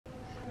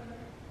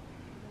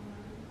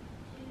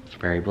It's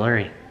very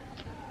blurry.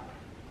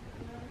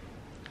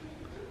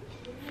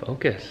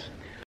 Focus.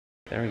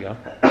 There we go.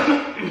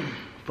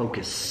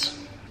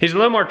 Focus. He's a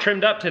little more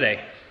trimmed up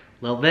today.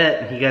 A little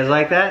bit. You guys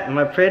like that? Am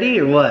I pretty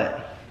or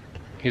what?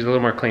 He's a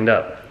little more cleaned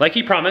up. Like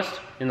he promised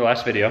in the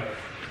last video.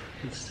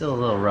 It's still a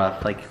little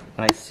rough. Like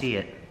when I see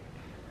it,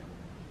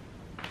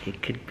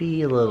 it could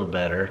be a little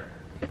better.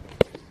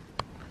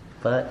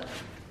 But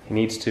he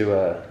needs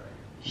to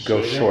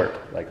go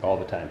short like all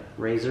the time.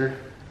 Razor.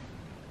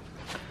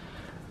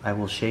 I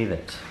will shave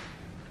it.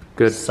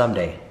 Good.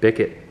 Someday.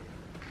 Bick it.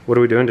 What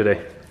are we doing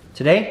today?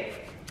 Today,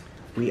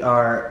 we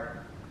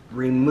are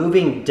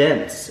removing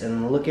dents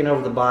and looking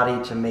over the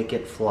body to make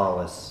it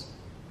flawless.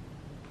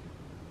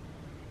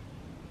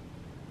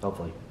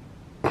 Hopefully.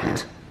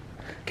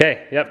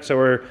 Okay, yep, so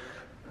we're,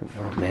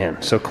 oh man,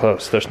 so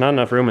close. There's not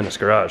enough room in this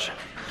garage.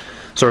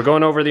 So we're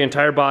going over the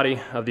entire body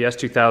of the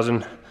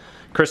S2000.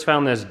 Chris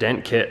found this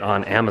dent kit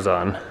on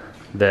Amazon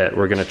that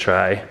we're gonna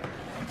try.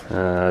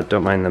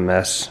 Don't mind the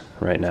mess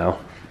right now.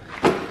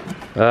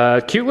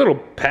 Cute little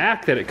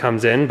pack that it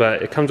comes in,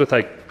 but it comes with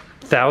like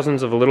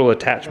thousands of little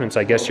attachments.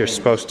 I guess you're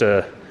supposed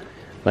to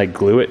like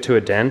glue it to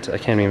a dent. I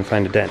can't even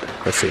find a dent.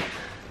 Let's see.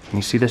 Can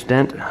you see this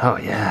dent? Oh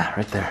yeah,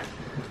 right there.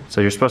 So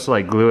you're supposed to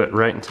like glue it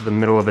right into the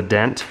middle of a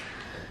dent,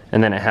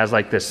 and then it has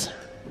like this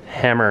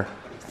hammer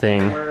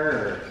thing.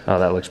 Oh,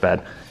 that looks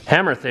bad.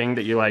 Hammer thing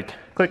that you like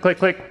click, click,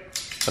 click.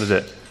 What is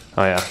it?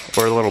 Oh yeah,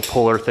 or a little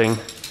puller thing.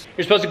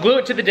 You're supposed to glue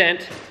it to the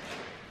dent,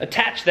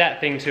 attach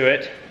that thing to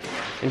it,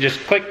 and just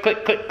click,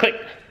 click, click, click,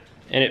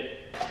 and it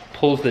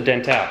pulls the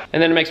dent out.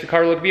 And then it makes the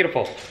car look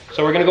beautiful.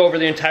 So we're gonna go over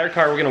the entire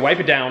car, we're gonna wipe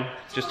it down,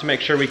 just to make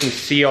sure we can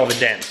see all the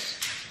dents.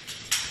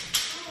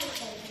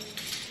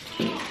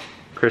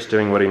 Chris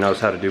doing what he knows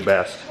how to do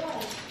best.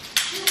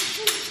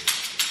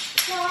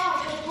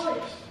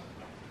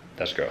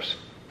 That's gross.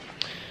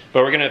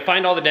 But we're gonna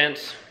find all the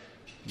dents,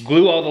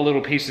 glue all the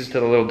little pieces to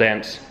the little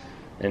dents,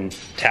 and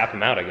tap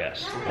them out, I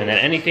guess. And then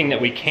anything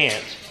that we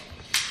can't,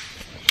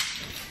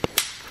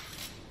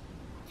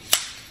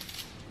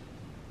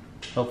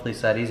 Hopefully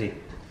it's that easy.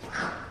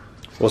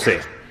 we'll see.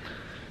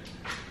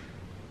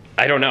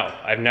 I don't know.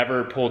 I've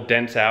never pulled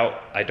dents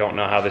out. I don't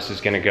know how this is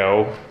gonna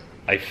go.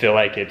 I feel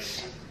like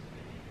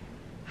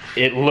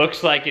it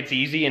looks like it's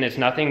easy and it's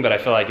nothing, but I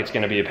feel like it's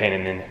gonna be a pain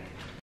in the...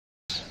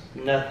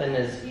 Nothing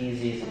as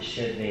easy as it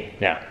should be.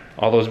 Yeah,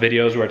 all those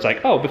videos where it's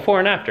like, oh, before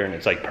and after, and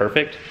it's like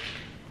perfect.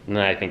 And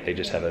then I think they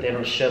just have They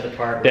don't show the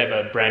part. they have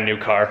a brand new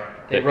car.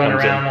 They run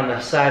around on the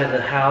side of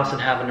the house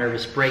and have a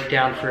nervous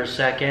breakdown for a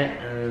second,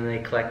 and then they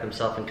collect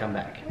themselves and come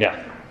back.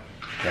 Yeah,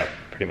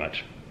 pretty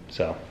much.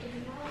 So,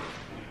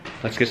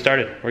 let's get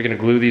started. We're gonna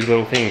glue these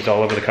little things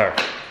all over the car.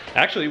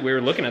 Actually, we were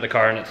looking at the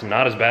car and it's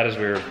not as bad as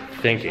we were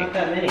thinking. Not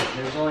that many.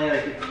 There's only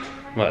like...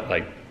 What,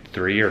 like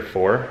 3 or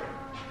 4?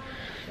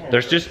 Yeah.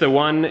 There's just the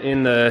one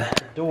in the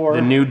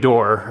new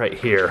door right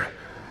here.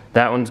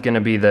 That one's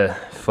gonna be the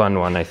fun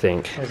one, I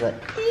think. There's a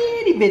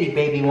itty bitty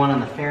baby one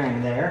on the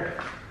fairing there.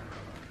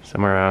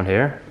 Somewhere around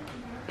here.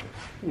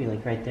 Maybe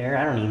like right there.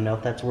 I don't even know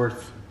if that's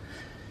worth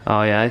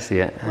Oh yeah, I see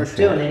it.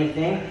 doing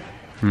anything.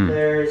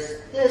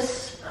 There's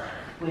this,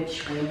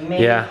 which we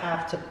may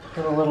have to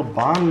put a little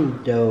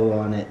Bondo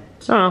on it.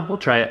 Oh, we'll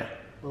try it.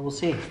 But we'll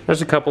see.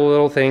 There's a couple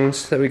little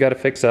things that we gotta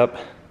fix up.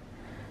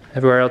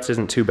 Everywhere else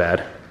isn't too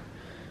bad.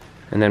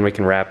 And then we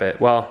can wrap it.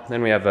 Well,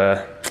 then we have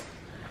a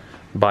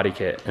body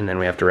kit, and then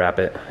we have to wrap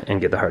it and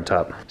get the hard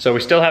top. So we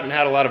still haven't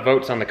had a lot of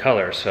votes on the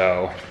color,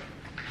 so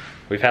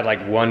we've had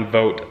like 1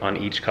 vote on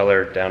each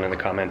color down in the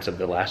comments of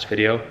the last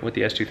video with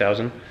the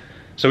S2000.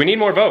 So we need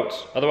more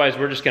votes, otherwise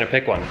we're just gonna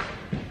pick one.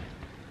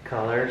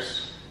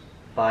 Colors,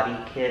 body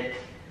kit,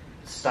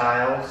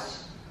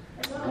 styles,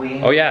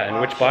 wing. Oh yeah, and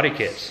options. which body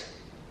kits?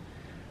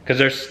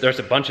 Because there's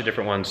a bunch of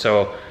different ones.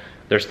 So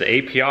there's the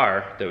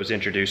APR that was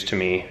introduced to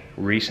me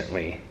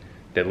recently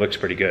that looks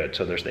pretty good.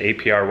 So there's the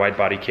APR wide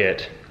body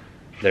kit,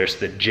 there's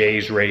the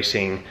J's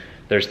Racing,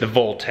 there's the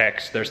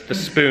Voltex, there's the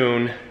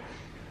Spoon.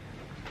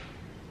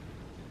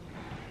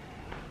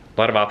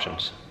 A lot of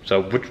options.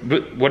 So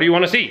what do you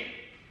want to see?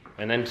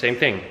 And then same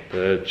thing,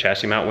 the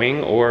chassis mount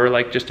wing, or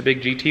like just a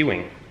big GT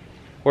wing,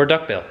 or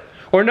duckbill,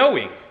 or no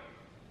wing.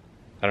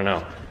 I don't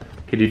know.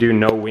 Could you do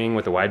no wing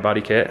with a wide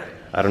body kit?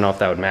 I don't know if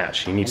that would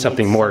match. You need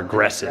something more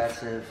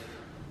aggressive.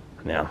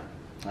 Yeah.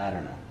 I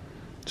don't know.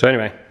 So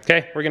anyway,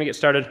 okay, we're gonna get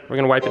started. We're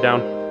gonna wipe it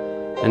down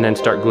and then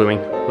start gluing.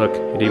 Look,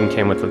 it even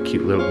came with a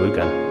cute little glue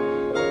gun.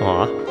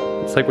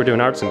 Aw, it's like we're doing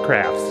arts and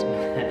crafts.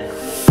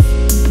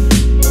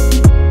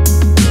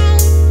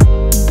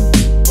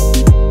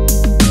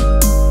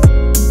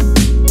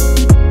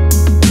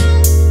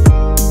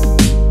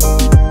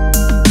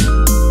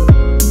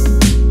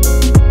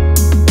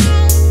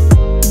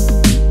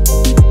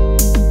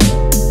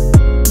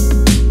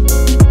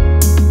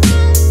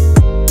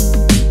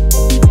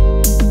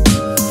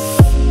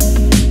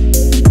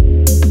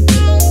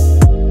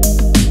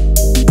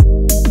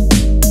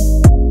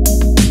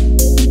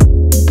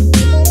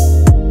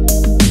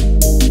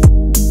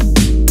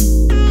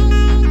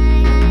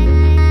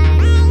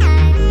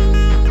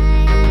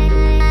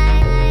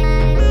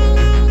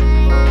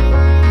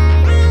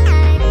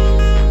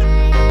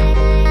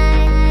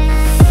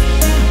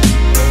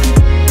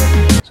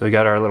 we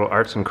got our little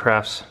arts and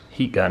crafts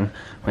heat gun.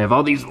 We have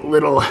all these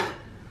little,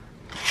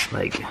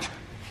 like,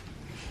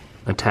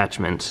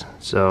 attachments.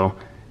 So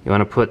you want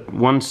to put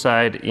one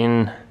side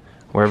in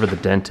wherever the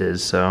dent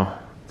is. So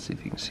let's see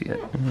if you can see it.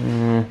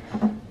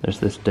 There's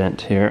this dent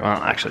here.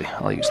 Well, actually,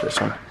 I'll use this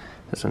one.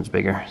 This one's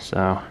bigger.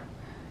 So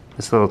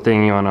this little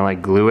thing, you want to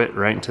like glue it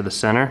right into the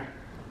center.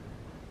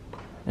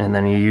 And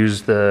then you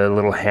use the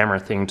little hammer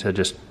thing to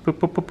just boop,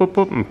 boop, boop, boop,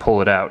 boop, and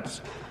pull it out.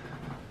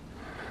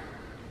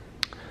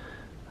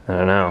 I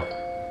don't know.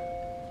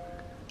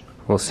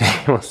 We'll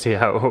see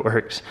how it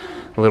works.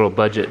 A little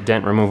budget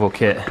dent removal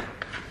kit.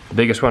 The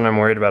biggest one I'm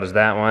worried about is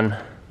that one.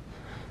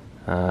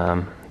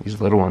 These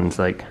little ones,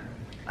 like,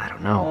 I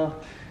don't know.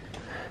 Well,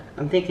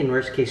 I'm thinking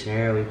worst case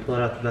scenario, we pull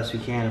it out the best we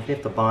can. If we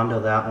have to Bondo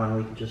that one,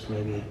 we could just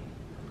maybe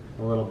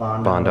a little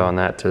Bondo on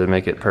that to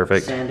make it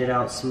perfect. Sand it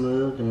out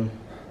smooth and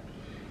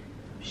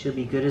should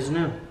be good as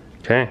new.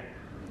 Okay,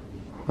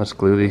 let's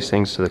glue these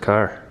things to the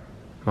car.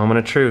 Moment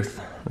of truth.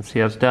 Let's see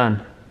how it's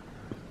done.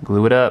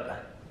 Glue it up.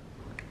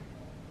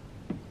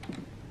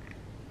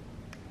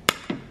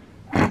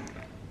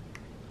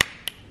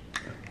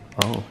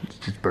 Oh, it's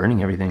just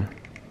burning everything.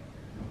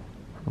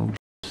 Oh,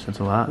 that's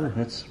a lot. Ooh,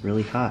 that's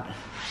really hot.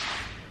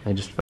 I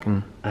just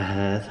fucking...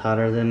 It's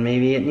hotter than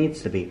maybe it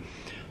needs to be.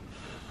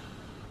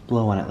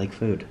 Blow on it like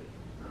food.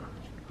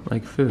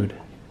 Like food.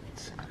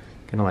 It's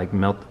gonna like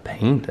melt the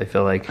paint, I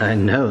feel like. I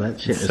know, that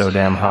shit is so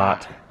damn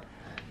hot.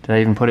 Did I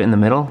even put it in the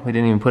middle? We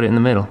didn't even put it in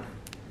the middle.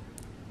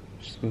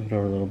 Just move it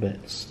over a little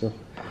bit. Still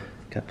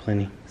got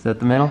plenty. Is that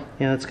the middle?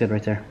 Yeah, that's good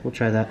right there. We'll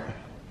try that.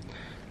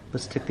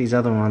 Let's stick these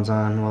other ones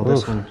on while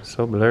this one...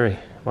 So blurry.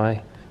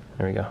 Why?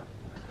 There we go.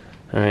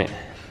 Alright.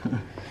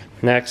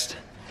 Next.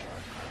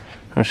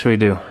 What should we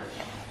do?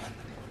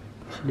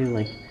 Should do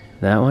like...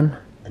 That one?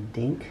 A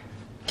dink?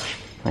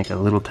 Like a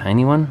little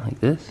tiny one? Like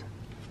this?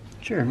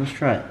 Sure, let's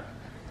try it.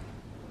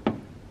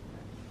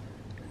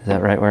 Is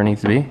that right where it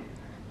needs to be?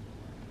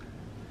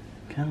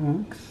 Kinda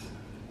looks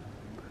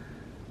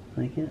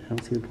like it. I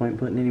don't see the point in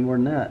putting any more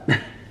than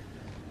that.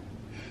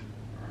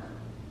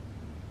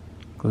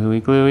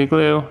 Gluey, gluey,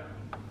 glue.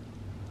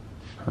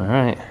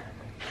 Alright.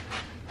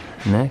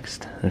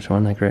 Next. There's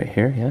one like right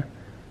here, yeah?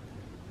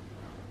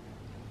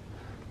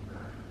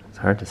 It's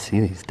hard to see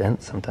these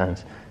dents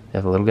sometimes. You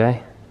have a little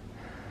guy?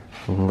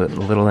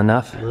 Little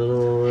enough?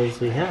 Little as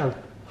we have.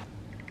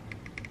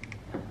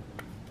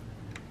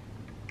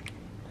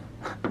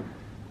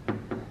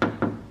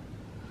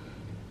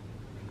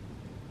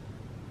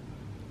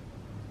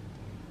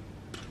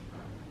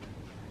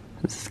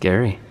 It's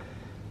scary.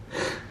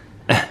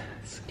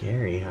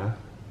 Scary, huh?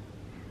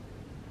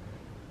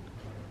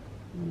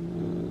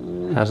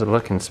 How's it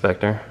look,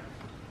 Inspector?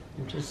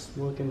 I'm just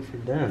looking for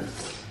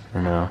dents.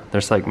 I know.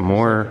 There's like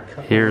more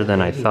here than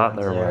I thought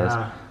there was.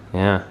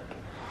 Yeah.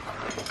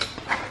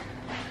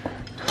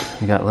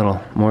 You got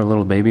more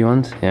little baby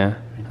ones? Yeah.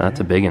 That's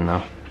a big one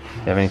though.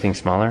 You have anything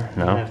smaller?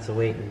 No? I have to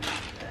wait and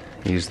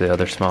Use the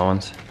other small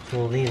ones.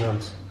 pull these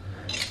ones.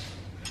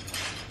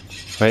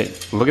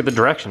 Wait, look at the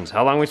directions.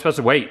 How long are we supposed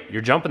to wait?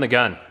 You're jumping the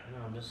gun.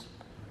 No, I'm just...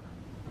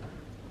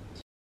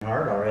 It's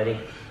hard already.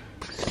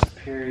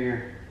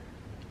 Superior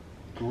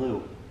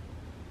glue.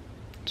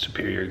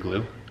 Superior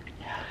glue.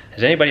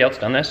 Has anybody else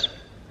done this?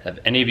 Have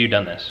any of you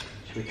done this?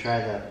 Should we try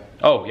that?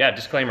 Oh yeah,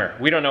 disclaimer.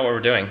 We don't know what we're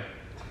doing.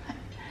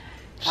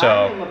 So,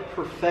 I am a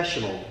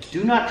professional.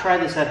 Do not try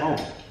this at home.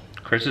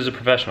 Chris is a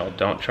professional.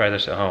 Don't try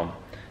this at home.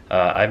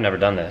 I've never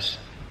done this.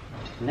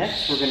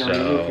 Next, we're going to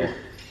remove your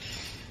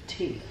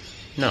teeth.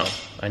 No,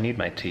 I need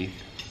my teeth.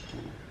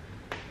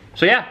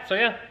 So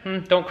yeah,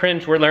 don't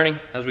cringe. We're learning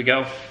as we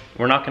go.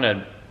 We're not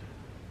gonna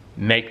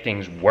make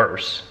things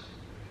worse.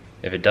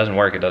 If it doesn't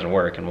work, it doesn't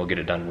work, and we'll get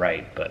it done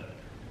right, but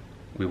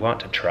we want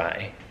to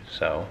try,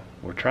 so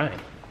we're trying.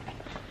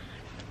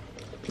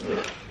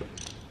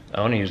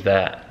 I want to use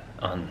that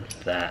on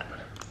that.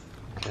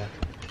 Okay.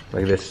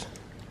 Like this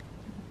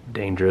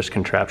dangerous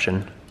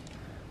contraption.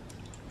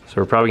 So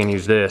we're probably gonna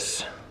use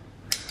this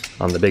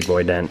on the big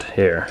boy dent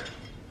here,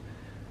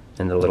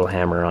 and the little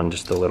hammer on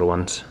just the little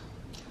ones.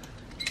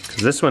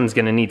 Because this one's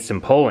gonna need some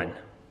pulling.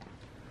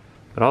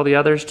 But all the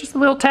others, just a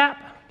little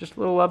tap, just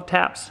little love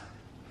taps.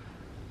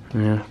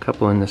 Yeah, a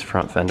couple in this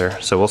front fender.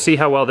 So we'll see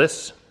how well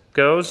this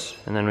goes,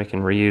 and then we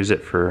can reuse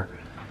it for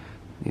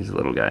these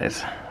little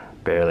guys.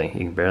 Barely, you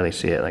can barely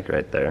see it, like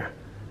right there.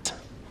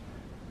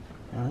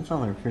 Oh, that's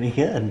all pretty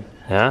good.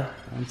 Yeah?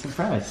 I'm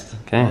surprised.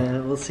 Okay.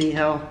 We'll see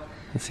how...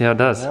 Let's see how it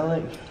does. Well,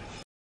 it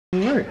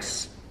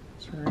works.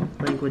 Sorry,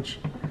 language.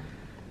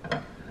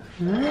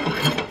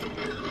 Alright.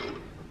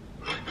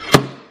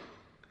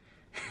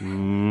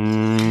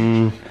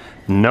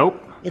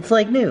 Nope. It's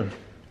like new.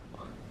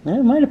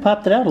 It might have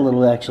popped it out a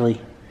little, actually.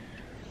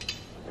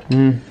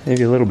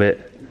 Maybe a little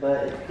bit.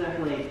 But it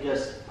definitely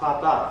just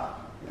popped off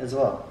as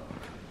well.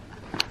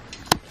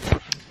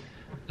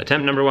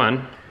 Attempt number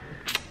 1.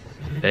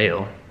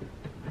 Fail.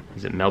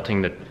 Is it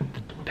melting the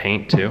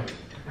paint too?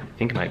 I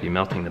think it might be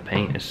melting the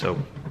paint. It's so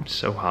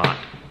hot.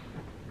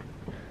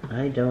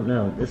 I don't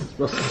know. This is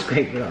supposed to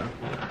scrape it off.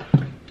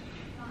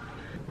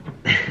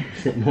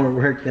 Is it more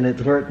work than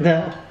it's worth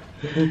now?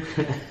 Maybe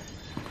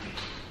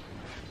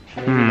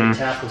the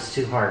tap was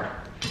too hard.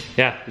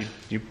 Yeah,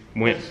 you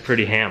went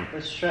pretty ham.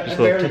 I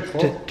barely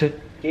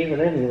gave it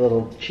any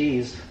little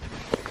cheese.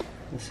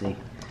 Let's see.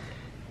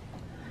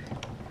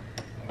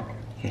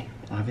 Okay,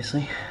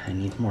 obviously I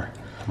need more.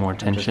 More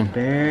tension. Just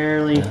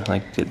barely.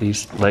 Like get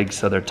these legs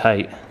so they're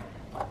tight.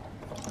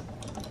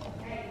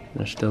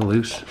 They're still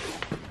loose.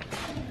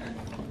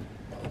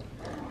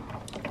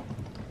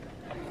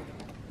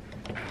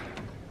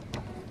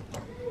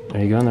 Are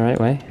you going the right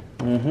way?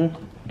 Mm-hmm.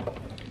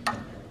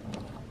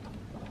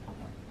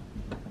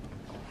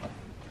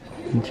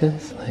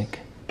 Just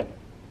like,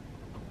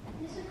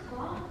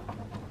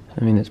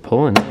 I mean, it's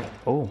pulling.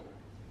 Oh.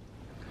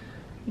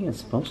 I think it's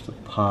supposed to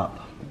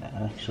pop,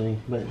 actually,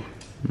 but.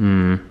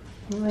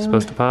 It's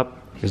supposed to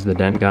pop? Is the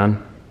dent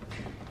gone?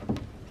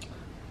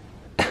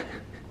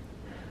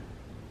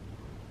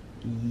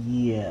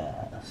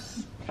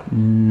 Yes.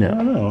 No. I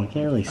don't know, I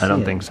can't really see it. I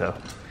don't think so.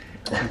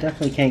 I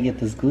definitely can't get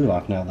this glue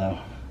off now, though.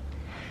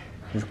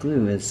 This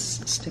glue is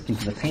sticking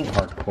to the paint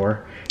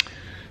hardcore.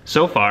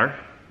 So far,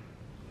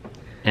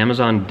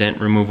 Amazon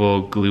dent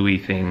removal gluey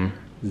thing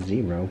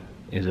 0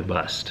 is a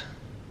bust.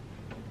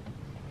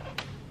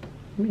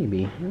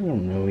 Maybe. I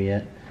don't know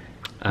yet.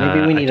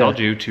 Maybe we need I told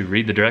you to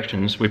read the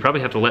directions. We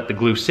probably have to let the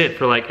glue sit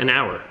for like an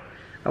hour.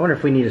 I wonder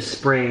if we need to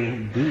spray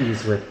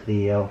these with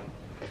the,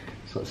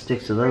 so it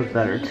sticks to those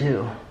better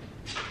too.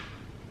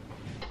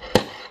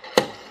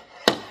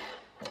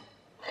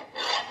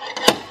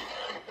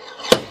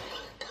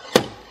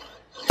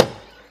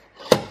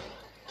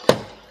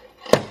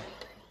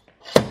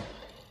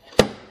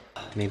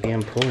 Maybe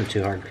I'm pulling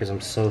too hard because I'm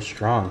so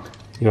strong.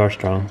 You are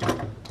strong.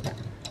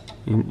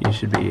 You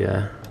should be,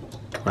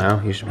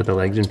 wow, you should put the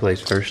legs in place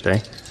first, eh?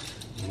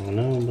 I don't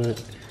know, but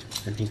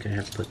I think I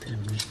have to put them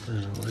just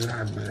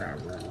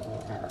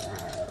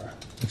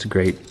That's a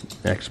great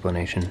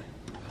explanation.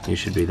 You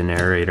should be the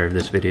narrator of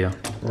this video.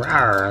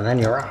 rawr, and then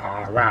you're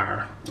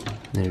rawr.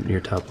 Your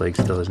top leg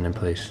still isn't in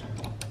place.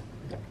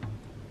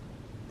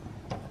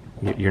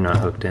 You're not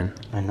hooked in.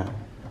 I know.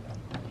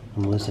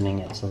 I'm loosening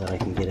it so that I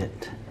can get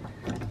it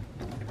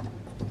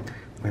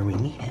where we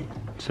need it.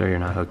 So you're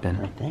not hooked in.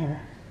 Right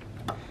there.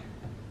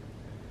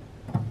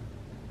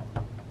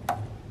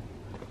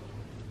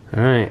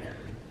 Alright.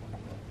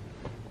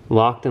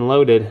 Locked and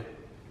loaded.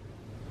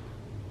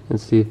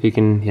 Let's see if you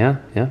can, yeah,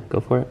 go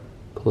for it.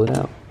 Pull it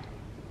out.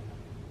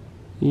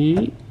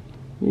 Yeet,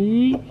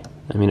 yeet.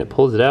 I mean, it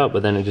pulls it out,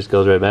 but then it just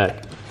goes right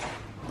back.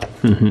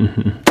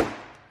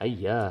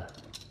 Hiya.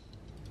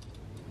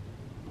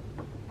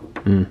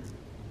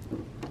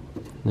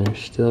 There's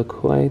still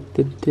quite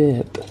the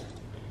dip.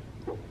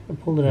 I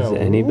pulled it out Is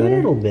it any a better?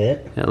 little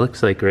bit. Yeah, it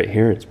looks like right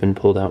here it's been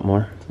pulled out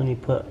more. Let me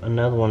put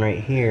another one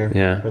right here.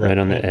 Yeah, where right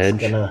on the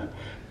paint's edge. Gonna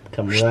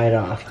come right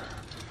off.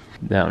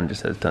 That one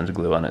just has tons of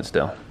glue on it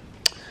still.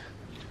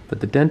 But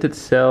the dent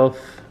itself,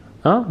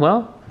 oh,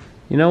 well,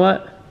 you know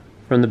what?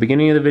 From the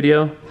beginning of the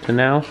video to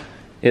now,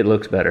 it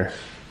looks better.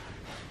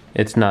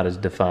 It's not as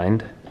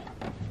defined.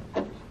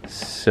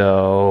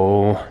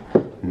 So,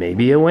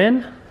 maybe a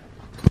win?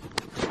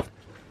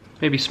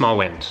 Maybe small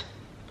wins.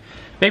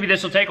 Maybe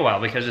this will take a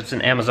while because it's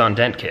an Amazon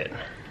dent kit.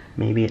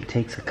 Maybe it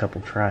takes a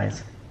couple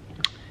tries.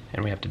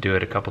 And we have to do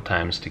it a couple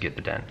times to get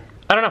the dent.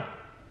 I don't know.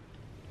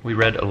 We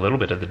read a little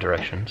bit of the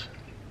directions.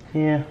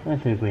 Yeah, I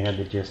think we had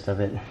the gist of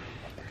it.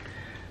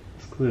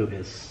 This glue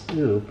is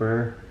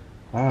super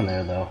on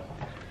there though.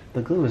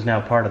 The glue is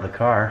now part of the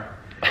car.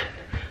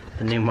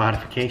 The new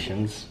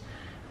modifications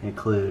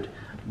include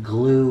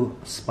glue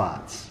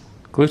spots.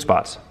 Glue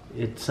spots.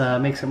 It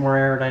makes it more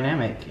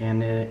aerodynamic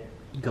and it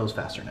goes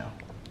faster now.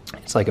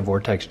 It's like a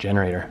vortex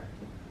generator.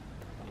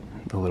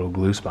 The little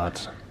glue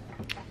spots.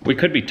 We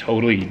could be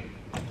totally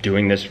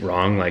doing this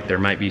wrong. Like there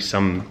might be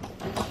some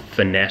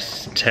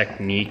finesse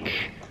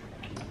technique.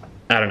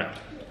 I don't know.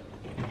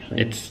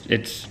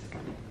 It's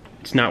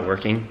not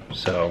working,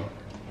 so.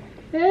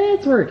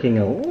 It's working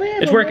a little.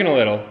 It's working a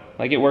little.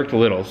 Like it worked a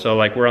little, so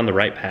like we're on the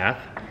right path.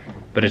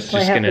 But it's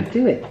just gonna to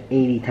do it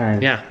 80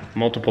 times. Yeah,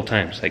 multiple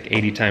times, like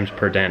 80 times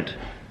per dent.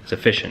 It's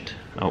efficient.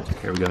 Oh,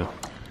 here we go.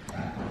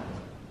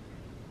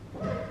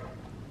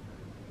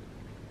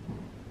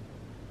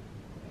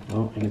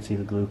 Oh, I can see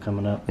the glue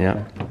coming up.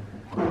 Yeah.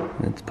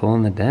 It's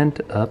pulling the dent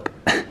up.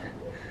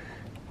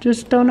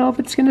 Just don't know if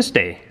it's gonna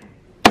stay.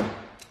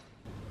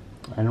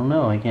 I don't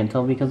know, I can't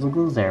tell because the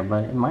glue's there,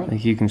 but it might.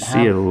 Like you can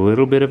see a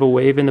little bit of a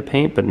wave in the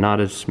paint, but not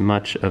as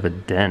much of a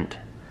dent.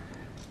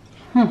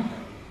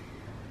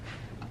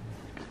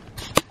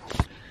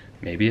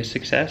 Maybe a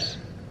success,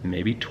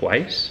 maybe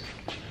twice,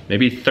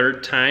 maybe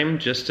third time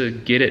just to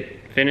get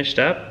it finished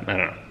up. I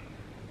don't know.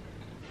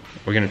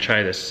 We're gonna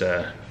try this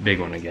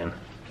big one again.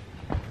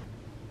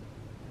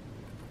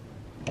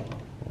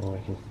 Oh, I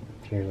can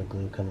hear the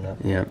glue coming up.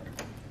 Yeah.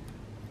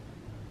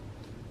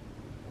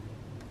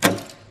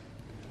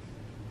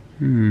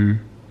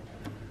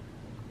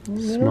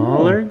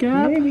 Smaller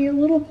gap? Maybe a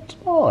little bit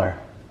smaller.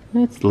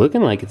 It's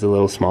looking like it's a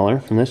little smaller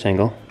from this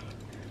angle.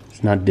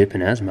 It's not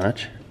dipping as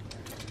much.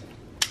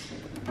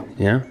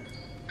 Yeah.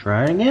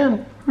 Try it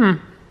again.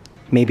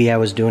 Maybe I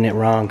was doing it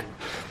wrong.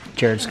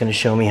 Jared's gonna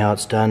show me how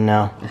it's done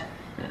now.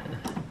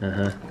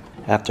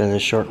 After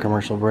this short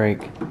commercial break.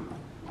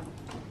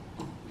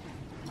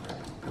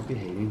 Good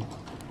behaving.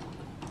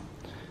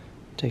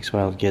 Takes a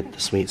while to get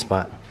the sweet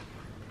spot.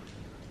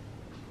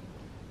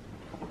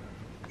 Oh,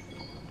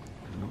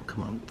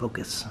 come on,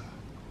 focus.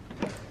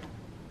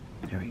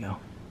 There we go.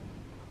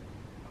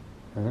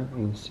 You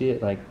can see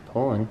it like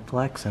pulling.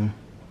 Flexing.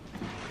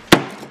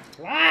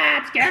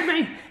 Ah, it scared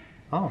me!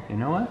 Oh, you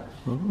know what?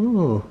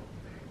 Ooh,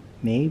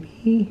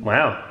 maybe.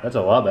 Wow, that's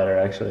a lot better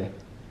actually.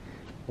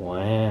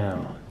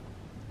 Wow.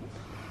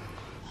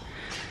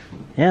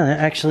 Yeah, that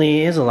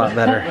actually is a lot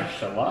better.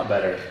 That's a lot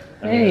better.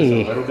 I mean,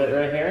 Hey. there's a little bit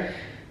right here.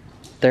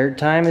 Third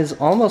time is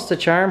almost a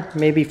charm.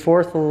 Maybe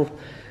fourth will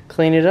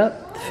clean it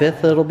up.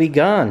 Fifth, it'll be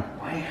gone.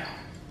 Wow.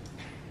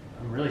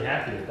 I'm really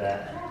happy with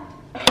that.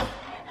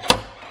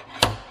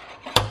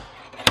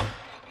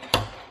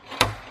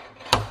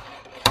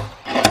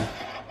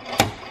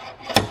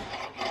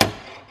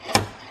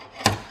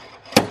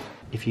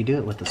 If you do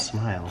it with a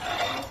smile,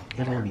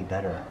 it'll be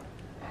better.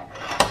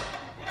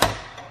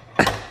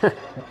 I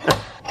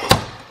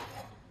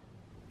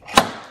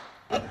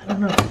don't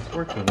know if it's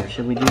working, or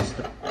should we do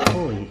the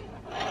pulley?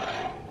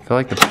 I feel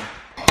like the...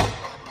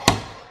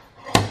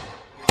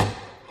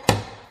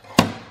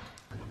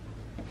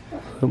 A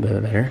little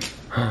bit better.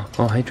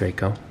 Oh, hi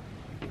Draco.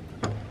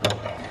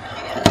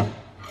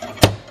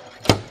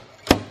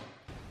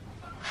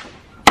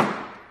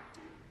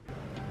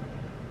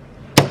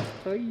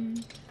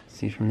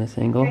 See from this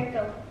angle?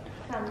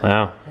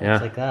 Wow, yeah.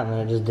 It's like that, and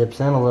then it just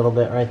dips in a little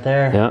bit right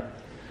there. Yeah.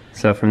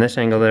 So from this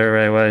angle there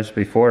where I was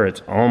before,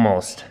 it's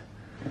almost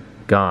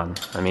gone.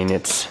 I mean,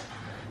 it's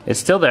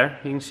still there.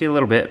 You can see a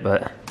little bit,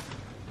 but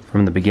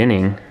from the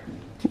beginning,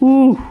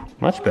 ooh,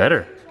 much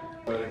better.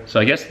 So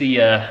I guess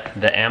the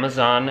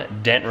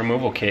Amazon dent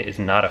removal kit is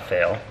not a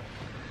fail.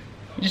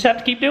 You just have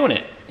to keep doing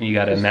it. You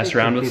gotta mess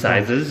around with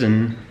sizes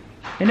and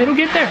it'll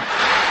get there.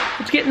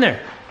 It's getting there.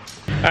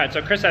 All right,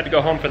 so Chris had to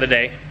go home for the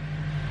day,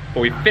 but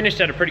we finished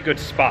at a pretty good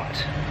spot.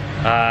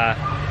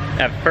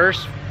 At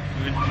first,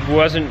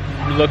 wasn't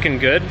looking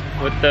good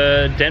with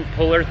the dent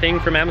puller thing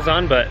from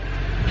Amazon, but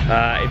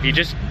if you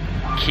just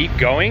keep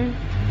going,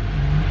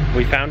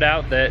 we found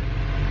out that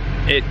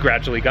it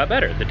gradually got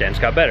better. The dents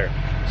got better.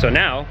 So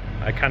now,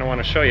 I kind of want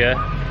to show you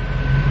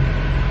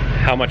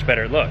how much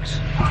better it looks.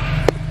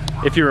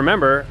 If you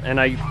remember, and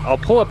I'll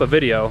pull up a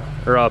video,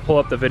 or I'll pull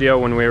up the video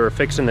when we were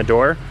fixing the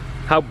door,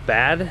 how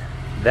bad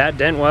that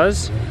dent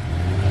was.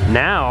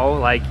 Now,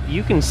 like,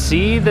 you can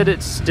see that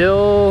it's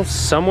still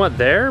somewhat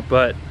there,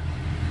 but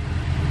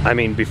I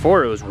mean,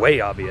 before it was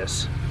way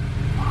obvious.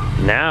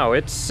 Now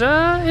it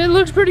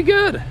looks pretty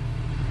good.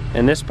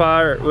 And this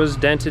part was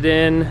dented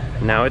in.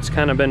 Now it's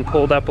kind of been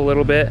pulled up a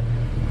little bit.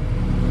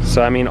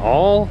 So I mean,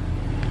 all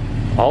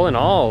in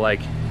all,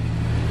 like,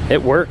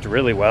 it worked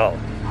really well.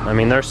 I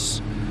mean,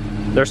 there's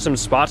some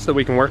spots that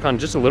we can work on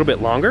just a little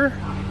bit longer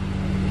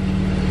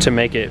to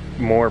make it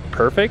more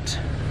perfect.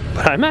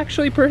 But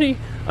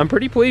I'm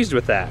pretty pleased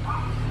with that.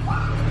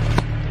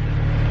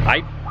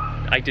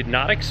 I did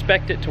not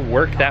expect it to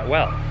work that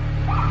well,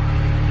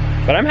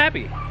 but I'm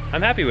happy.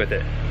 I'm happy with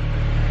it.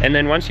 And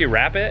then once you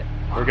wrap it,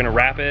 we're gonna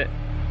wrap it.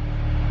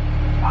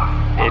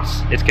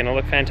 It's gonna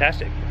look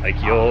fantastic. Like,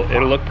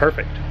 it'll look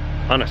perfect,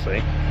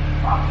 honestly.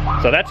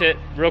 So that's it.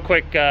 Real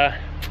quick,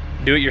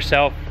 do it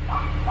yourself.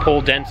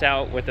 Pull dents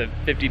out with a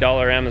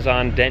 $50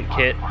 Amazon dent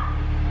kit.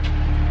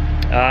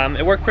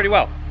 It worked pretty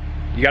well.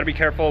 You gotta be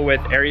careful with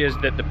areas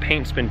that the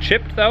paint's been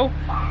chipped though,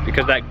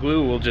 because that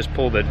glue will just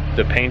pull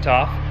the paint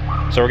off.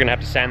 So we're gonna have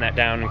to sand that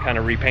down and kind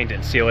of repaint it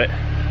and seal it.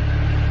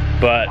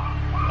 But,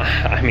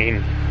 I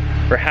mean,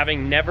 for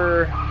having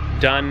never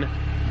done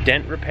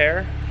dent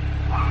repair,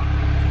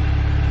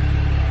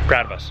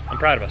 proud of us. I'm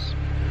proud of us.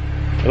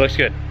 It looks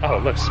good. Oh,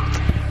 it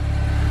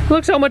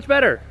looks so much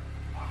better.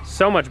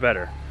 So much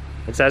better.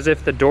 It's as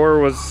if the door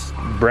was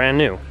brand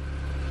new.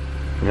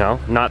 You know,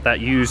 not that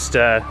used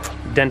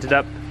dented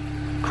up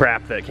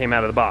crap that came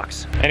out of the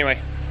box. Anyway,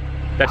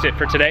 that's it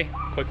for today.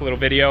 Quick little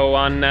video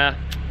on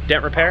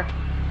dent repair.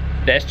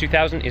 The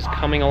S2000 is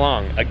coming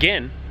along.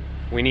 Again,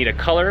 we need a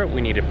color,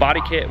 we need a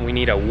body kit, we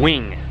need a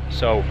wing.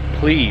 So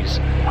please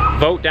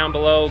vote down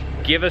below,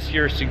 give us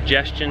your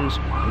suggestions.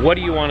 What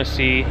do you want to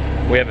see?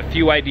 We have a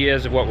few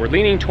ideas of what we're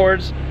leaning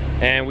towards,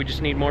 and we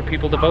just need more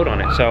people to vote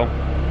on it. So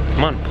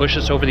come on, push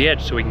us over the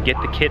edge so we can get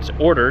the kits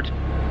ordered.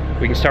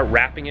 We can start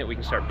wrapping it, we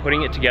can start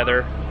putting it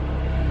together,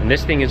 and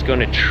this thing is going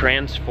to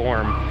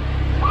transform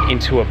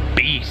into a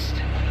beast.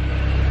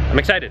 I'm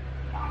excited.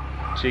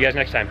 See you guys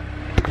next time.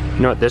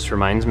 You know what this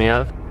reminds me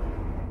of?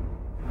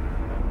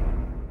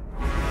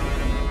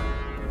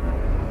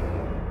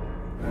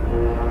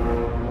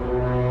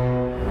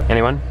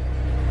 Anyone?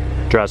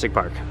 Jurassic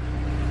Park.